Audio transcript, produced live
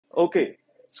Okay,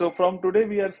 so from today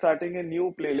we are starting a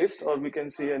new playlist, or we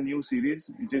can say a new series,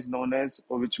 which is known as,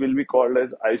 or which will be called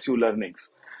as ICU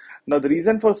Learnings. Now, the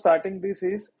reason for starting this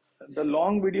is the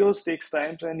long videos takes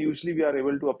time, and usually we are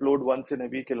able to upload once in a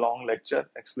week a long lecture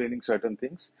explaining certain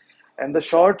things, and the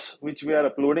shorts which we are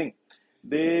uploading,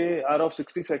 they are of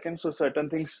 60 seconds, so certain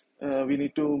things we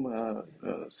need to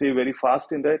say very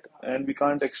fast in that, and we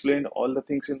can't explain all the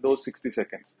things in those 60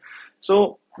 seconds.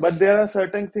 So, but there are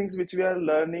certain things which we are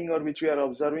learning or which we are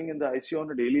observing in the ICU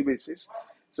on a daily basis,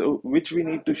 so which we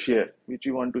need to share, which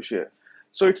we want to share.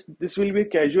 So this will be a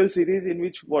casual series in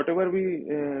which whatever we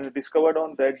discovered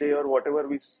on that day, or whatever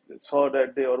we saw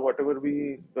that day, or whatever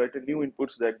we got new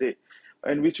inputs that day,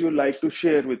 and which we would like to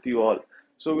share with you all.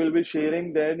 So we'll be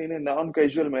sharing then in a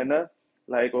non-casual manner,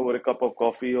 like over a cup of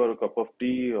coffee or a cup of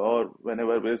tea, or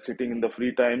whenever we're sitting in the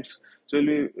free times. So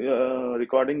we'll be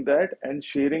recording that and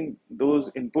sharing those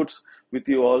inputs with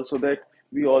you all, so that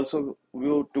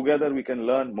together we can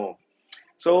learn more.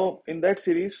 So in that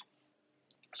series,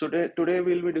 so today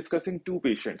we'll be discussing two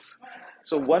patients.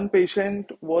 So one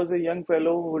patient was a young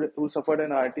fellow who suffered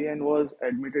an RT and was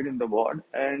admitted in the ward,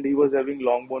 and he was having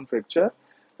long bone fracture,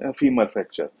 femur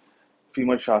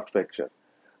shaft fracture.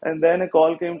 And then a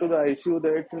call came to the ICU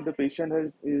that the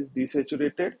patient is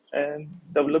desaturated and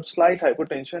developed slight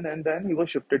hypotension, and then he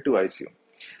was shifted to ICU.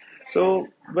 So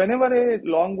whenever a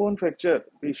long bone fracture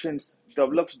patient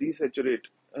develops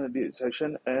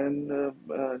desaturation and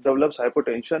develops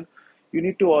hypotension, you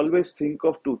need to always think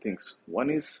of two things. One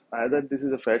is either this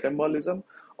is a fat embolism,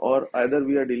 or either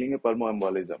we are dealing a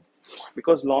pulmoembolism,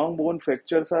 because long bone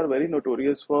fractures are very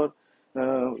notorious for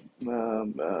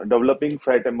developing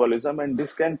fat embolism, and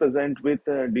this can present with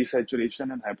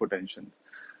desaturation and hypotension.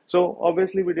 So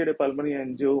obviously we did a pulmonary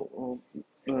angio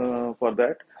for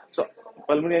that. So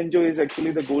pulmonary angio is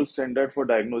actually the gold standard for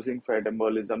diagnosing fat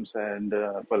embolisms and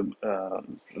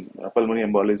pulmonary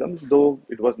embolisms, though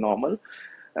it was normal.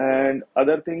 And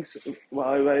other things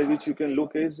by which you can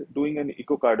look is doing an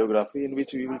echocardiography, in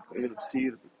which we will see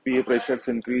PA pressures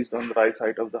increased on the right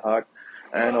side of the heart,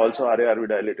 and also RARV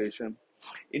dilatation.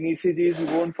 In ECGs, you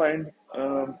won't find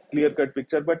clear-cut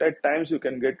picture, but at times you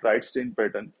can get right stain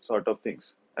pattern sort of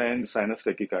things, and sinus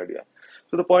tachycardia.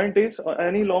 So the point is,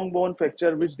 any long bone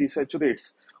fracture which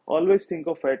desaturates, always think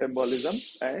of fat embolism,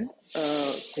 and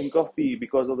think of PE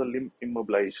because of the limb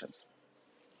immobilizations.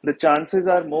 The chances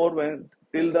are more when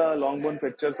till the long bone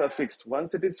fractures are fixed.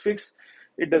 Once it is fixed,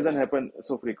 it doesn't happen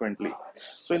so frequently.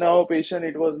 So in our patient,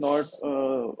 it was not,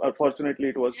 unfortunately,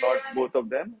 it was not both of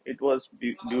them. It was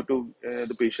due to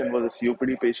the patient was a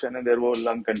COPD patient, and there were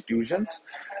lung contusions,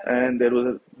 and there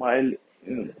was a mild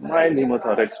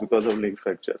hemothorax because of limb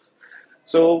fractures.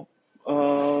 So,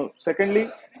 secondly,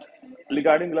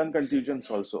 regarding lung contusions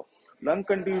also, lung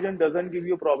contusion doesn't give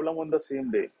you a problem on the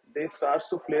same day. They starts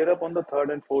to flare up on the third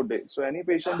and fourth day. So any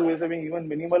patient who is having even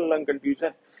minimal lung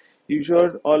contusion, you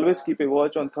should always keep a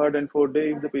watch on third and fourth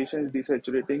day. If the patient is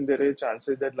desaturating, there are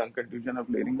chances that lung contusion are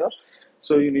flaring up.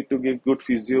 So you need to give good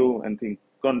physio and think.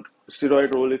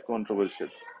 Steroid role is controversial.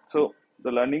 So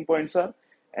the learning points are: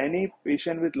 any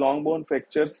patient with long bone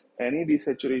fractures, any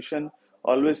desaturation,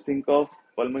 always think of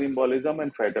pulmonary embolism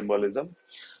and fat embolism.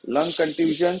 Lung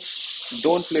contusions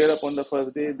don't flare up on the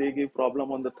first day; they give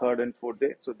problem on the third and fourth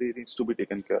day, so they needs to be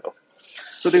taken care of.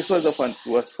 So this was the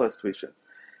first patient.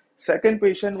 Second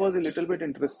patient was a little bit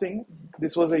interesting.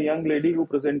 This was a young lady who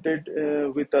presented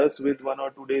with us with 1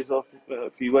 or 2 days of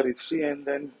fever history, and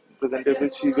then presented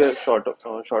with severe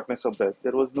shortness of breath.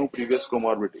 There was no previous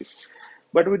comorbidities.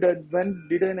 But when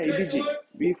did an ABG,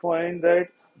 we find that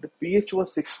the pH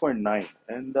was 6.9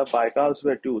 and the bicarbs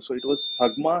were 2. So it was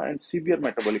hugma and severe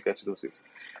metabolic acidosis.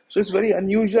 So it's very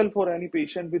unusual for any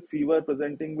patient with fever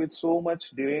presenting with so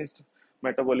much deranged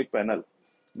metabolic panel,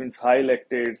 means high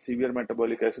lactate, severe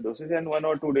metabolic acidosis, and 1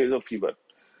 or 2 days of fever.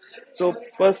 So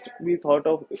first we thought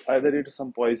of either it's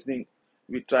some poisoning.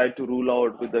 We tried to rule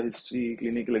out with the history,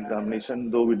 clinical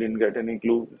examination, though we didn't get any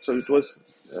clue. So it was,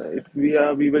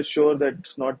 we were sure that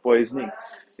it's not poisoning,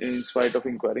 in spite of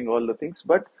inquiring all the things.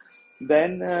 But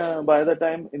then by the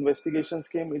time investigations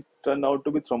came, it turned out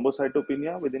to be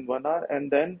thrombocytopenia within 1 hour,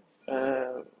 and then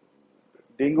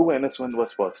dengue NS1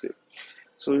 was positive.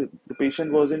 So the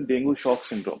patient was in dengue shock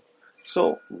syndrome.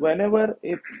 So whenever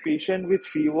a patient with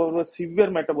fever or severe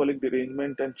metabolic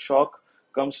derangement and shock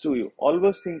comes to you,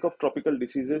 always think of tropical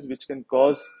diseases which can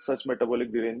cause such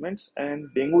metabolic derangements, and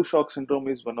dengue shock syndrome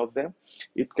is one of them.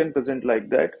 It can present like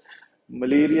that.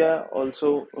 Malaria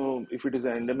also, if it is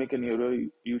endemic in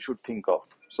Europe, you should think of.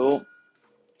 So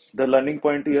the learning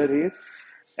point here is,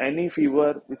 any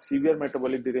fever with severe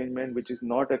metabolic derangement which is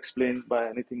not explained by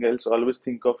anything else, always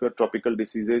think of your tropical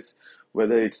diseases,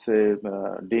 whether it's a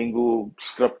dengue,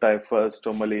 scrub typhus,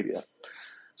 or malaria.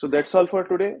 So that's all for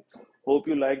today. Hope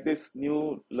you like this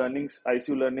new learnings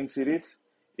ICU learning series.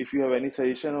 If you have any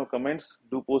suggestion or comments,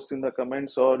 do post in the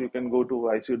comments, or you can go to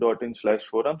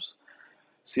icu.in/forums.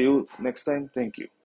 See you next time. Thank you.